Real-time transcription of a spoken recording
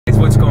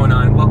what's going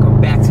on? Welcome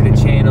back to the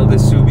channel, the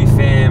Subi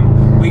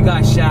fam. We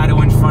got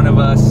Shadow in front of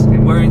us,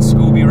 and we're in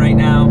Scooby right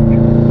now.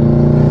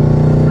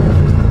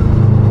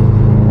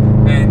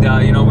 And,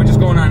 you know, we're just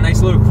going on a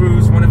nice little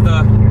cruise, one of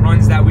the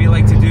runs that we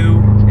like to do.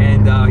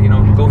 And, you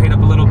know, go hit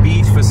up a little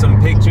beach for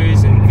some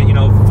pictures and, you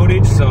know,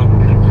 footage. So,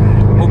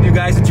 hope you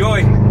guys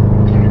enjoy.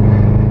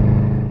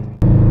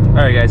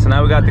 Alright guys, so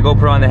now we got the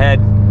GoPro on the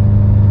head.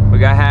 We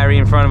got Harry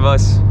in front of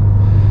us.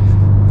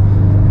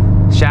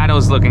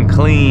 Shadow's looking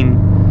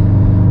clean.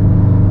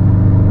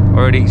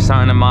 Already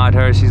starting to mod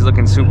her. She's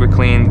looking super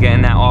clean,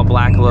 getting that all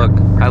black look.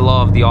 I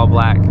love the all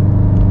black.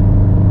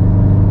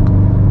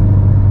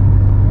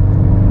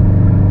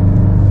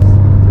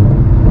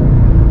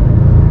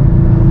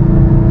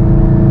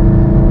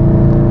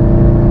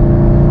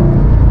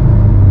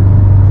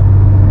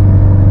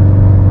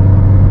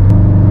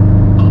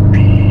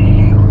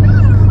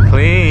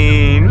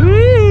 Clean.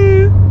 Woo!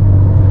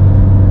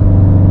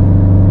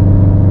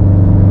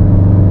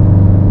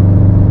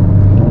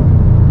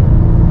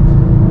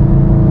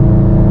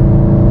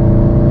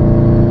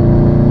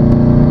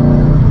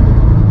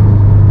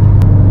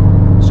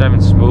 Driving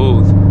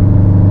smooth.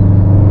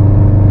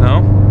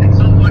 No? It's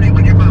so funny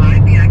when you're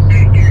behind me, I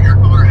can't hear your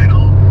car at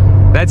all.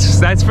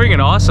 That's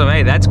freaking awesome.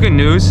 Hey, that's good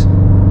news.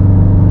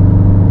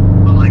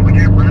 But like when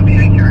you're in front of me,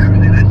 I hear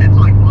everything. That shit's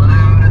like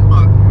loud as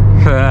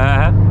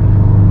fuck.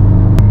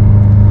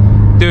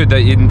 Dude,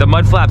 the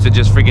mud flaps are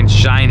just freaking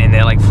shining.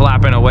 They're like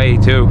flapping away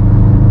too.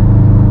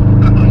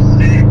 Oh,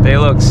 sick. They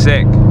look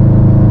sick.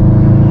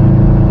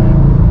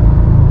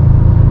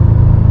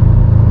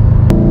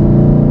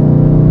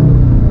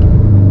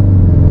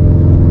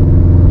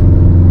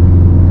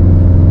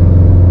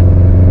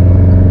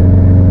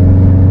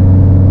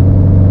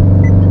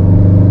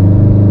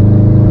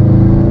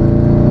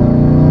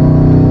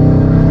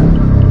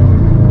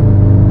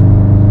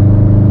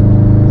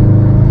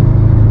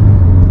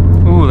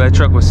 That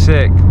truck was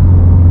sick.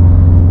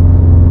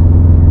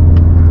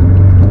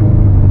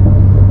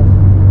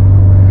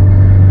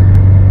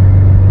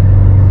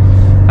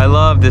 I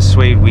love this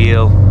suede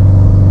wheel.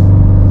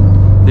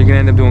 You're gonna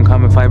end up doing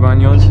carbon fiber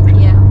on yours?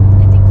 Yeah,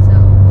 I think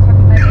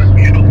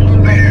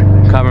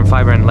so. Carbon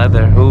fiber and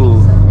leather. Ooh,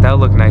 that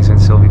would look nice on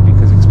Sylvie,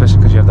 because especially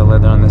because you have the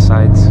leather on the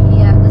sides.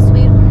 Yeah, the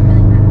suede would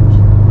really match.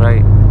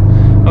 Right.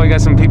 Oh, we got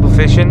some people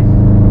fishing.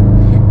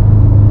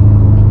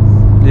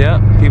 Yeah,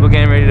 people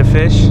getting ready to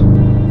fish.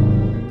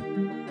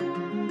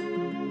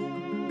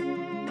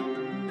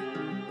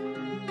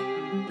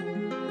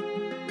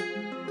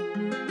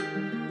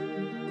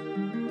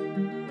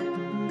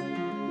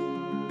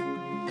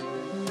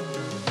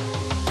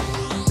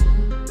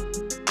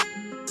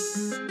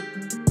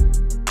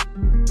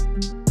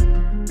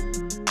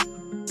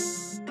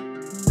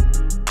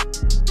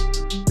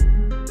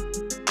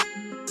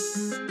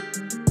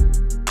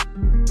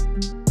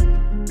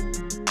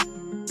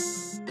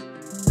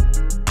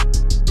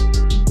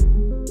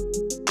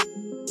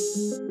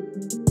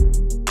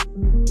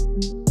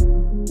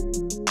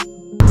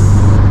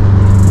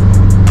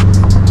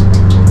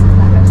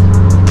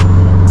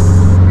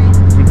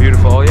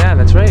 Oh yeah,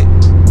 that's right.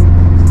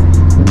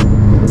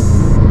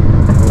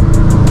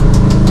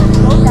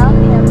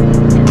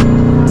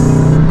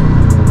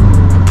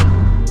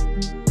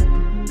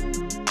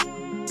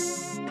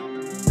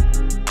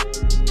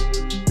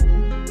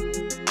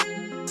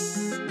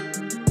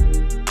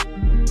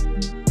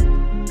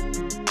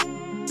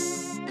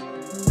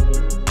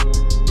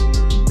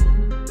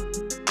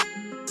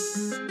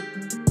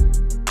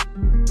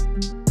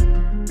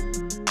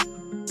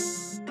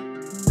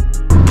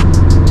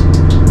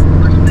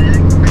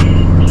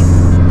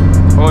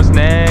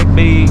 Neck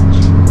Beach.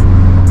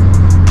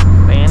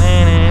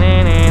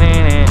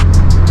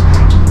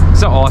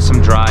 It's an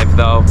awesome drive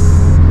though.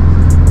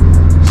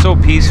 So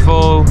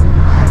peaceful.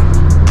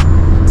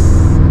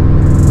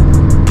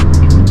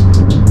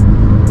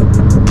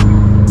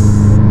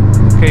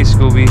 Okay,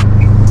 Scooby.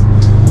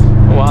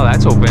 Oh, wow,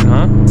 that's open,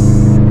 huh?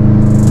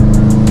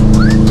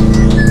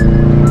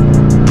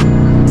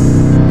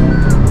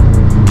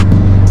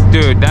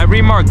 Dude, that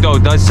remark though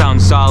does sound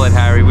solid,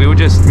 Harry. Me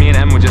and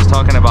Em were just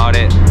talking about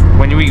it.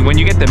 When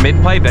you get the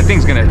mid pipe, that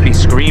thing's gonna be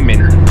screaming.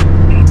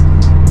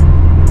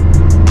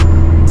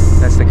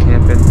 That's the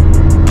camping.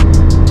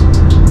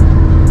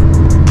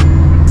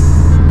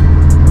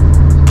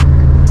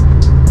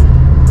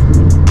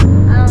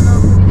 I don't know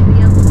if we're gonna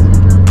be able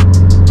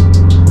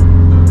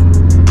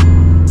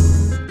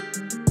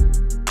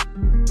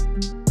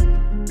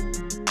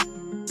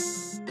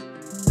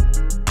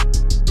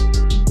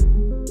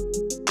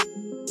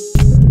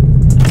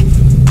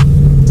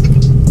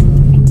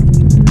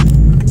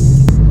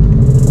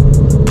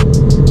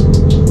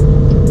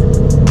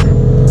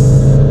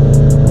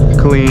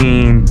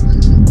Clean.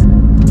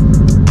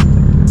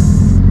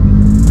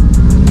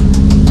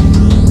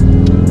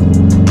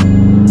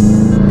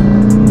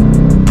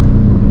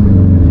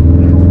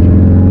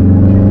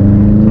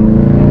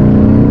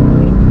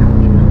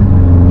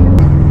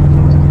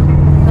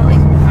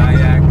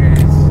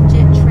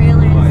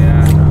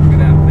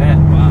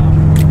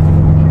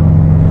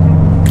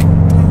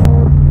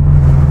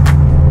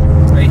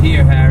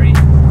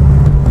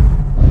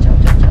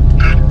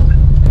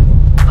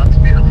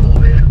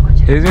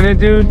 Isn't it,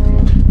 dude?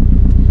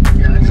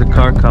 There's a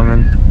car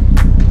coming.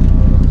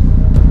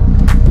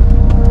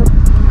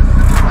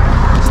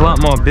 It's a lot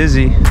more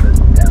busy.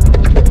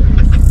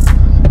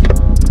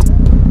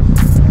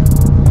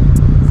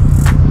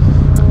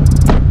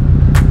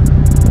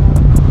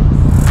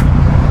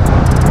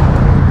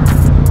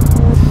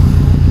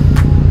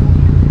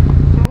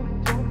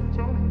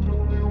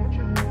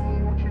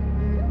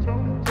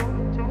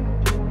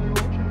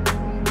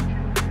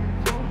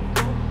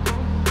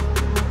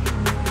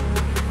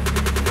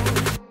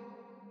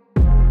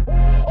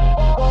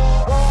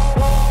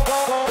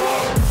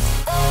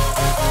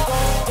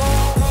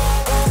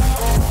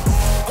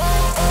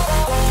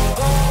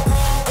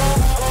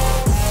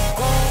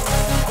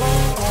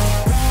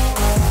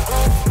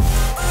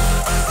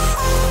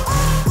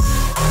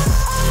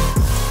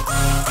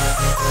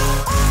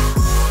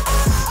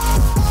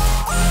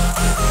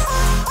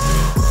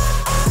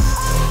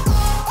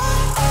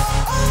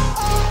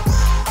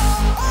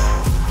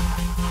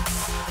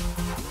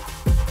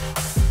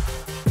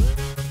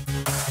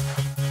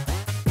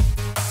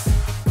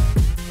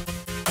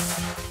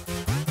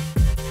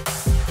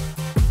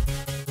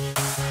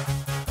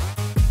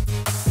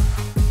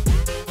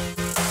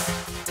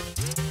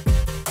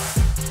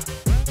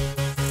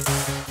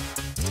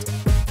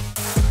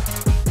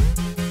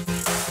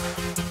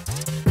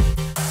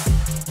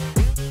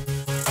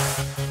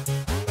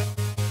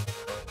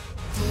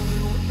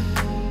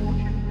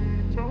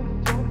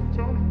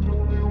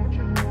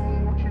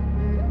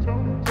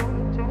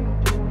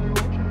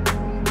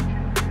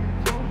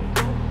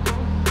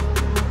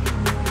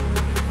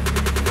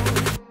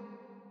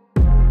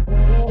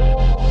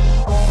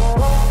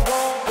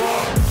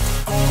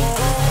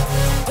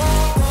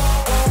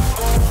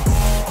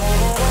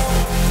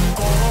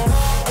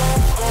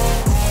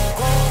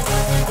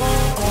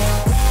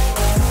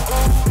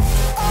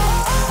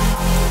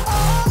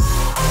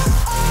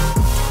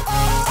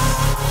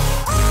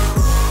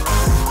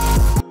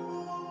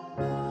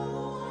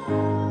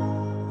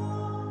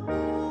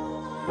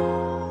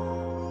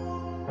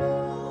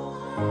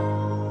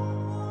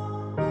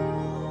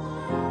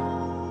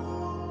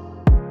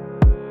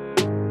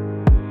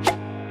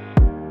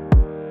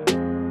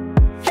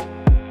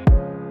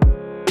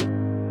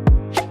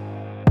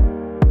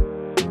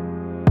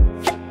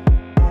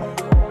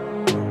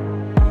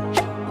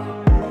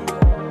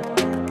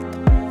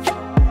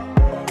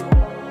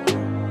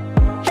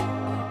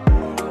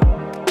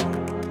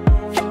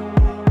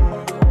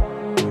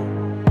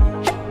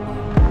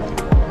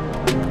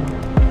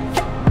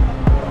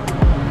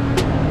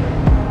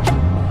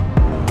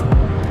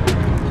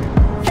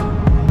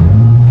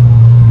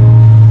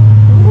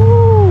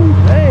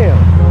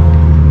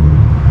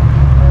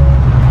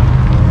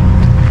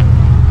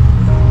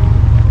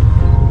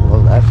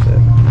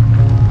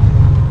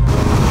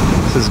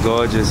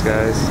 Gorgeous,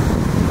 guys.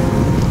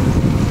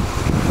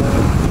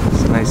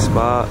 It's a nice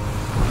spot.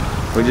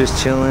 We're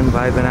just chilling,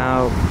 vibing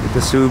out with the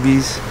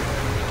Subies.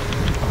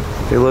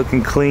 They're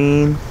looking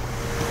clean.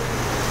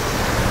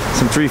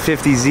 Some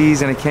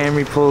 350Zs and a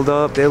Camry pulled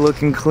up. They're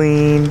looking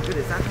clean.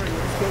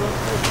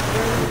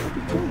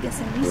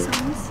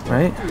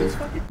 Right?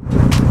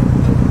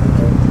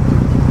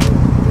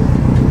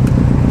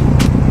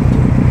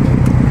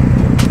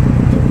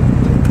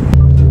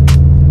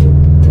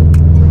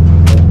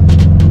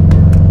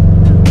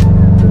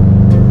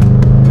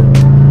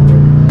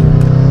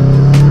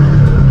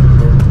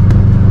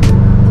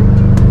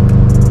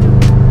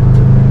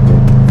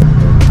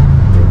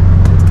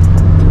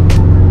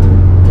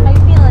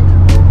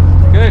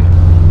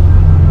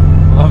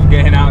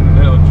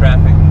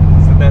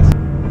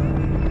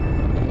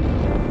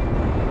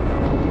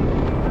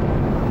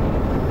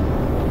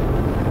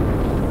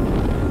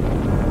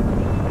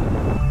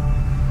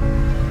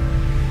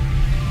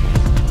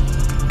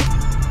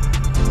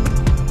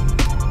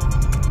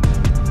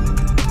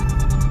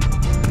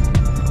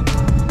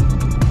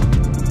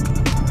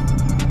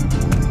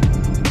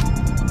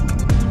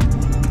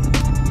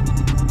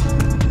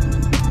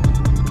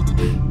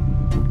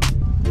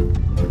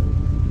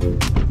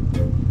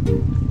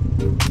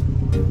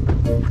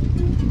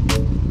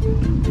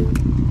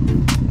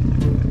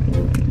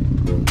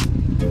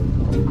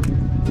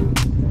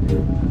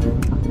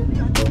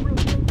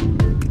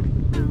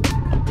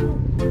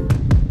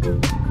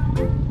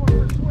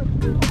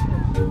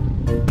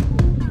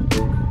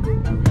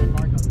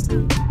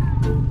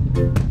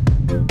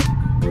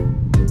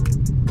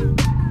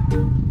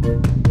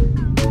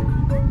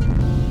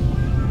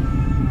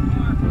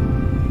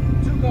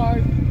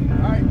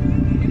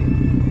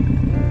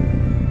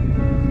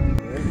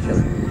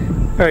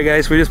 Alright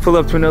guys, we just pulled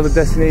up to another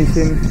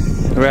destination.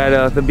 We're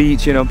at the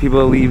beach, you know, people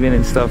are leaving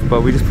and stuff,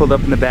 but we just pulled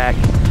up in the back.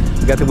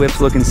 We got the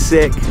whips looking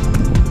sick.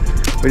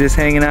 We're just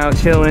hanging out,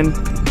 chilling.